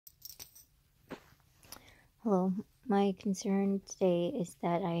Hello. My concern today is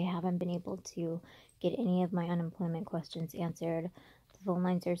that I haven't been able to get any of my unemployment questions answered. The phone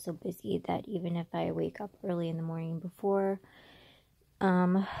lines are so busy that even if I wake up early in the morning before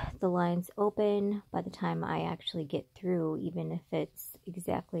the lines open, by the time I actually get through, even if it's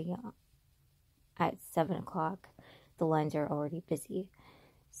exactly at 7 o'clock, the lines are already busy.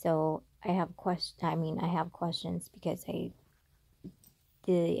 So I have questions because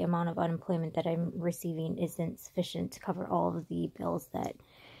the amount of unemployment that I'm receiving isn't sufficient to cover all of the bills that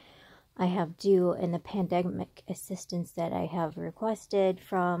I have due, and the pandemic assistance that I have requested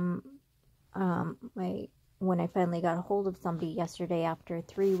from when I finally got a hold of somebody yesterday after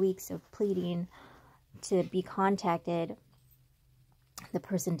 3 weeks of pleading to be contacted. The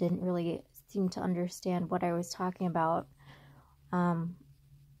person didn't really seem to understand what I was talking about, and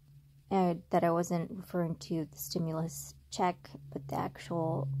that I wasn't referring to the stimulus check, but the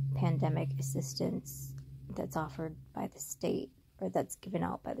actual pandemic assistance that's offered by the state, or that's given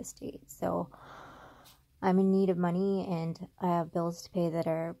out by the state. So I'm in need of money, and I have bills to pay that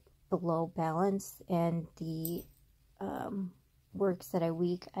are below balance, and the weeks that I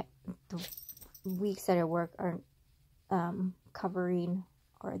work aren't covering,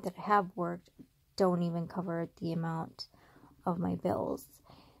 or that I have worked don't even cover the amount of my bills.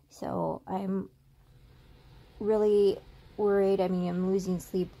 So I'm really worried. I mean, I'm losing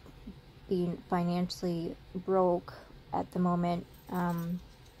sleep, being financially broke at the moment. And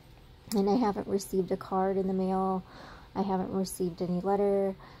I haven't received a card in the mail. I haven't received any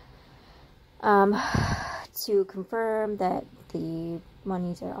letter to confirm that the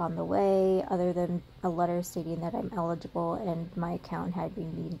monies are on the way, other than a letter stating that I'm eligible and my account had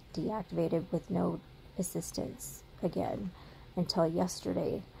been deactivated with no assistance again until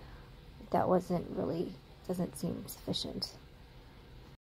yesterday. That doesn't seem sufficient.